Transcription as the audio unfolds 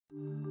We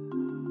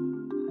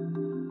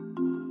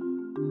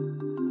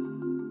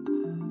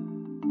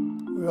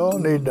all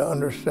need to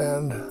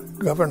understand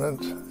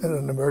governance in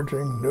an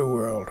emerging new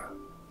world.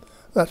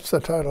 That's the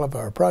title of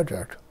our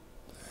project,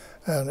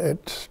 and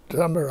it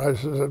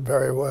summarizes it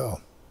very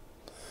well.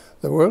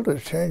 The world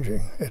is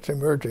changing. It's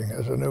emerging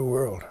as a new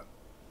world.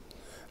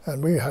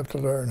 And we have to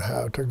learn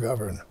how to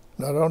govern,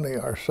 not only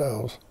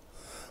ourselves,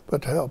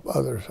 but to help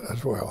others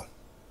as well.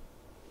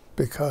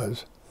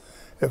 Because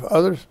if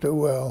others do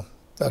well,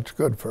 that's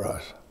good for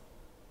us.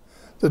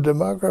 The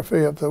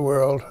demography of the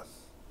world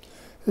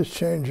is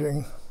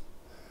changing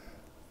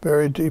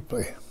very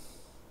deeply.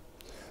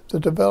 The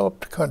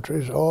developed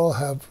countries all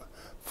have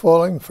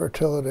falling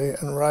fertility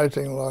and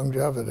rising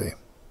longevity.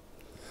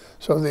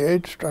 So the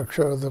age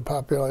structure of the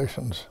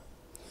populations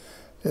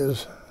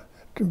is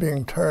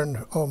being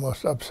turned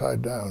almost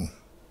upside down.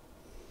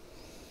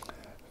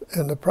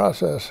 In the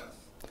process,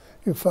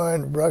 you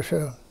find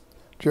Russia,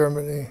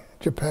 Germany,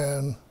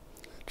 Japan,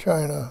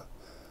 China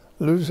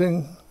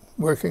losing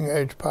working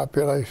age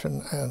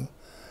population and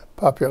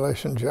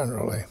population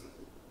generally.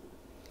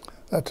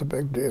 That's a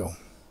big deal.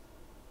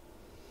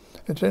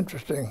 It's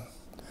interesting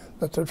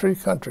that the three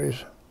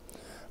countries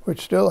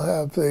which still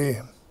have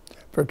the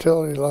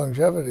fertility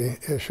longevity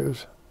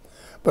issues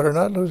but are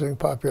not losing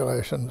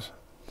populations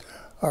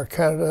are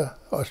Canada,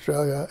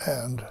 Australia,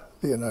 and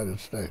the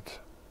United States.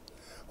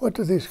 What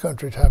do these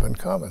countries have in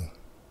common?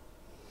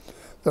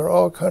 They're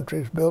all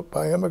countries built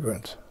by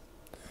immigrants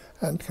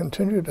and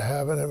continue to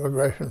have an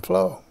immigration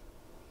flow.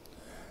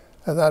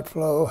 And that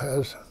flow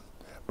has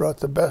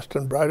brought the best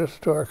and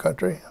brightest to our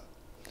country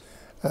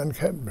and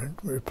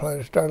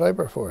replenished our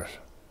labor force.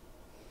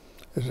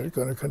 Is it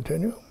going to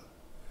continue?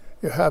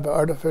 You have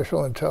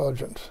artificial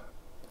intelligence.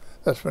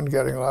 That's been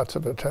getting lots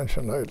of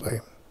attention lately.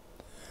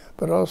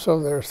 But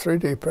also there's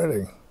 3D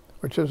printing,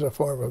 which is a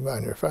form of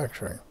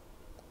manufacturing.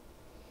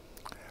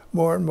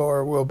 More and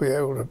more we'll be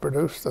able to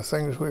produce the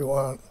things we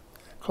want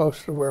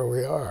close to where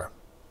we are.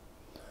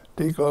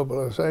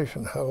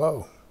 Deglobalization,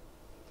 hello.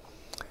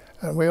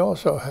 And we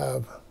also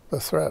have the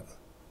threat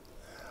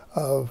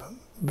of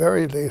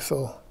very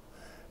lethal,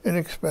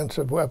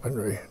 inexpensive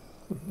weaponry,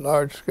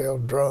 large-scale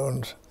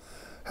drones,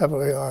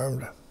 heavily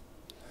armed,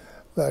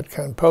 that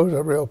can pose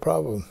a real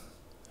problem.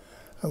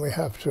 And we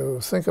have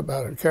to think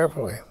about it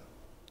carefully.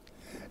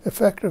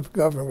 Effective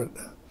government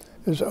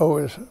is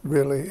always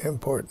really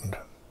important.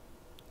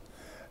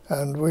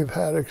 And we've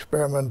had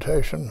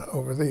experimentation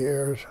over the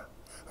years.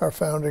 Our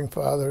founding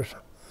fathers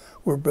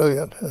were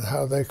brilliant in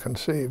how they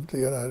conceived the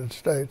United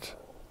States.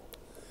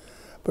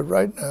 But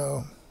right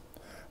now,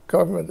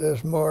 government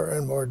is more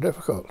and more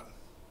difficult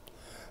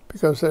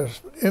because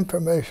there's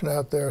information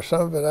out there,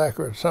 some of it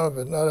accurate, some of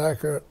it not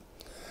accurate.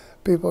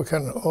 People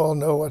can all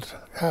know what's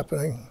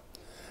happening,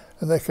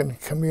 and they can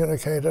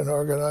communicate and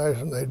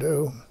organize, and they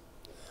do.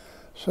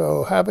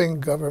 So having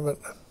government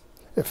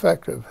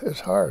effective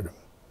is hard.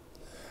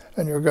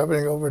 And you're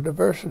governing over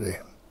diversity.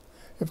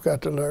 You've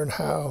got to learn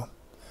how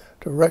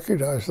to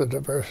recognize the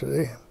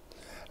diversity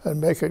and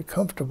make it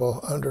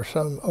comfortable under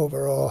some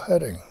overall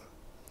heading.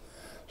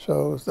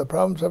 So the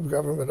problems of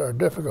government are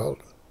difficult,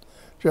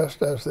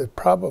 just as the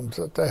problems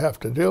that they have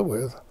to deal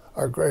with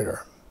are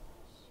greater.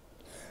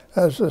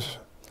 As this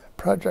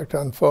project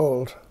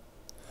unfolds,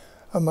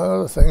 among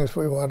other things,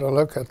 we want to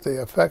look at the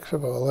effects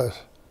of all this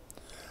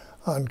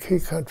on key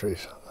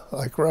countries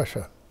like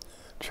Russia,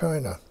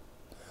 China,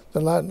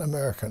 the Latin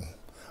American,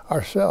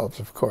 ourselves,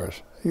 of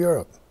course,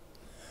 Europe,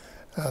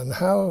 and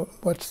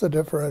what's the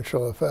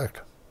differential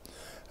effect,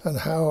 and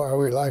how are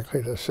we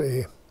likely to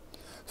see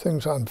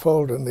things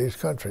unfold in these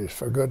countries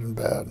for good and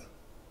bad.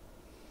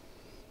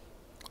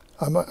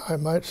 I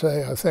might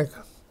say, I think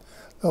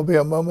there'll be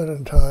a moment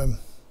in time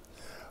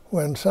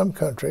when some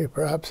country,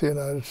 perhaps the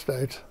United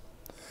States,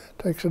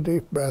 takes a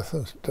deep breath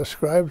and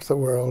describes the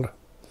world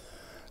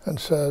and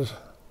says,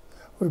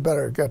 we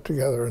better get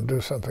together and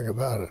do something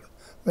about it.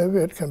 Maybe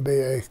it can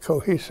be a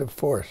cohesive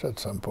force at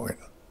some point.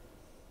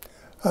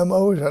 I'm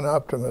always an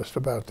optimist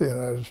about the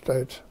United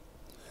States,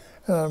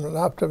 and I'm an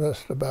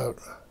optimist about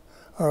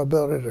our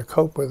ability to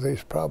cope with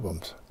these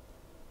problems.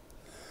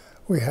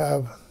 We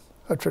have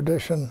a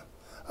tradition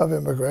of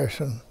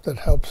immigration that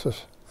helps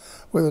us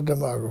with the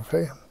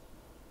demography.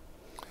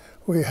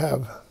 We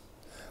have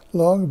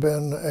long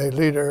been a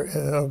leader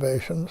in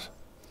innovations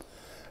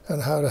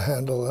and how to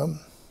handle them.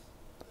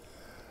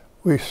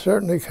 We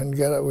certainly can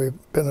get it. We've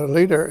been a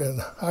leader in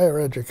higher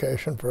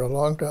education for a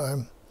long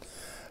time,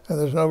 and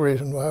there's no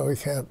reason why we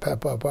can't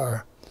pep up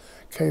our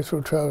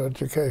K-12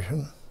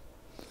 education.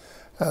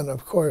 And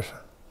of course,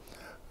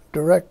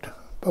 direct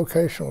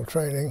vocational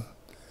training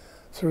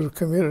through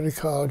community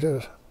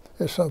colleges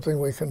is something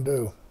we can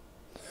do.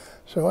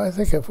 So I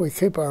think if we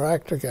keep our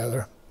act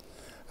together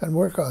and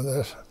work on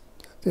this,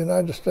 the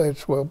United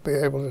States will be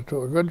able to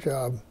do a good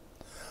job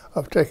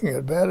of taking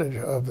advantage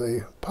of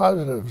the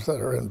positives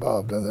that are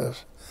involved in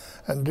this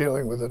and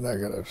dealing with the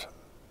negatives.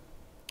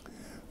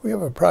 We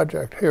have a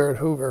project here at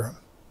Hoover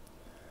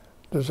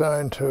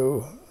designed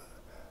to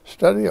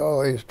study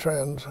all these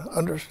trends,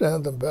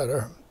 understand them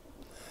better,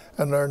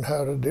 and learn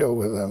how to deal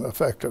with them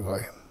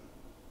effectively.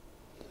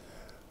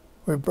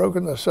 We've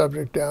broken the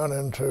subject down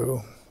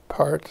into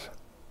parts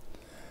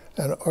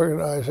and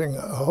organizing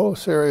a whole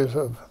series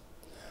of,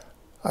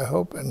 I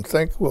hope and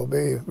think will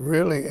be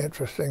really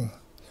interesting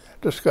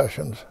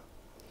discussions.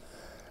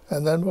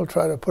 And then we'll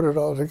try to put it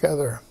all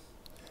together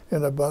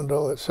in a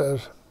bundle that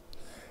says,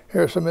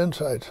 here's some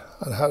insights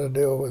on how to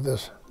deal with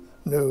this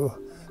new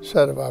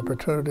set of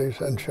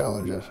opportunities and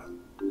challenges.